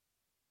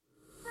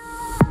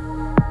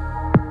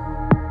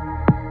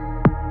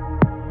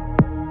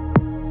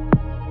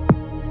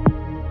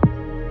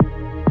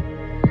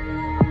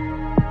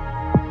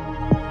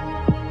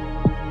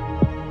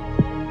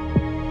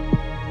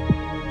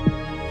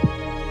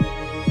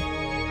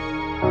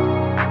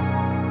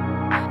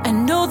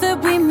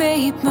that we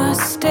made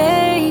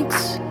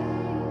mistakes.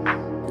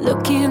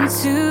 Look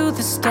into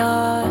the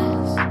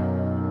stars.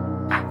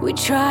 We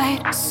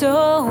tried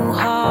so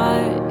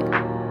hard,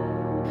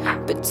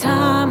 but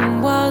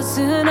time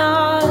wasn't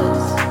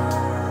ours.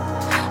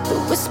 The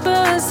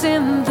whispers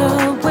in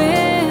the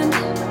wind,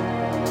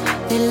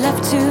 they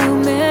left too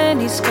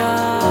many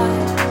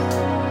scars.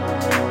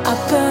 A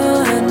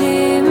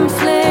burning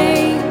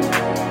flame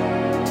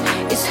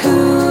is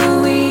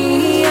who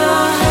we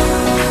are.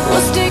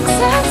 What sticks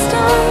and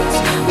stones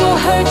will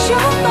hurt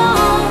your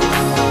bones,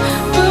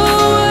 but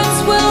words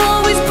will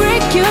always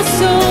break your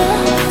soul.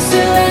 So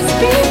let's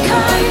be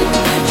kind,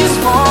 just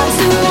for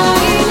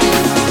tonight.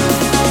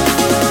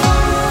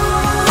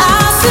 I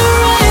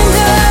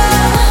surrender.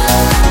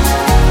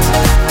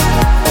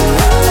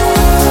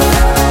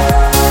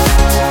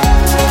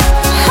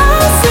 I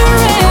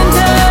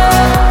surrender.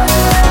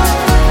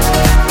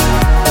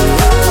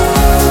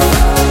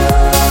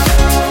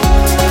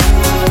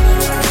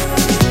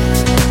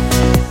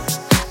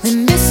 The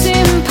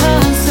missing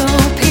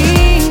puzzle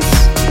piece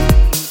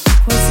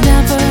was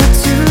never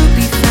to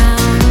be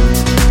found.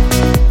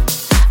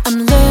 I'm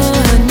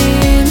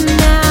learning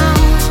now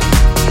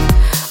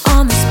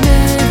on this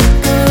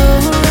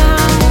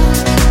merry-go-round.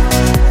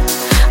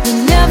 We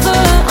never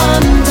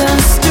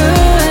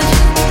understood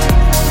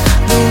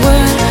the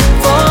word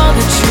for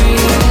the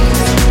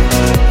trees.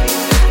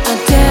 Our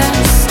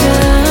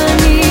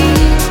destiny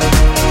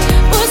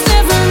was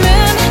never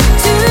meant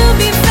to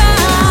be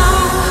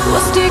found.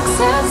 What sticks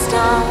and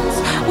stones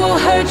will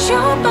hurt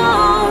your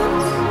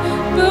bones,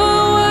 but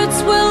words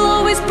will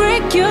always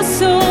break your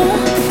soul.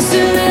 So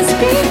let's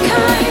be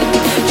kind,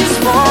 just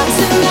for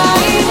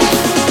tonight.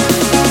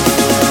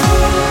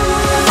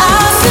 I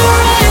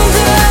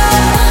surrender.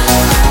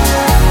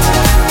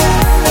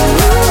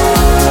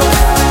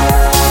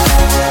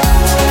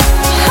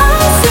 I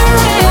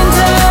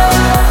surrender.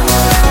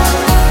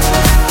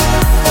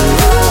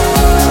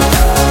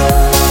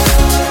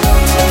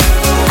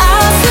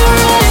 I surrender.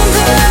 I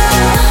surrender.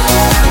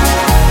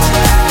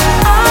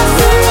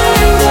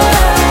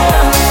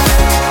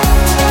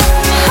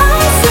 I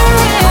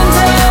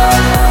surrender.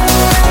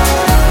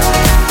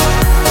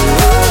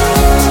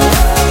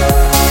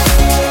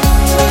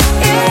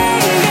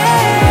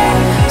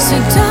 So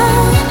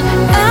don't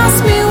ask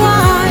me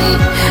why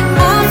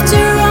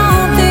after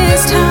all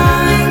this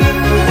time,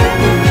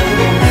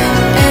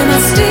 and I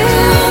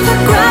still the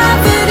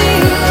gravity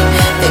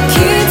that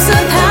keeps the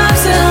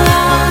paths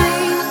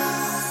alive.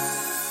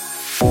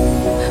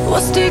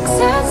 What sticks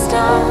and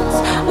stones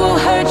will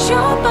hurt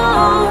your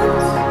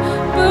bones,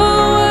 but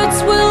words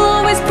will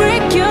always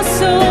break your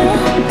soul.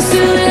 So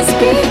let's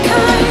be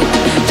kind.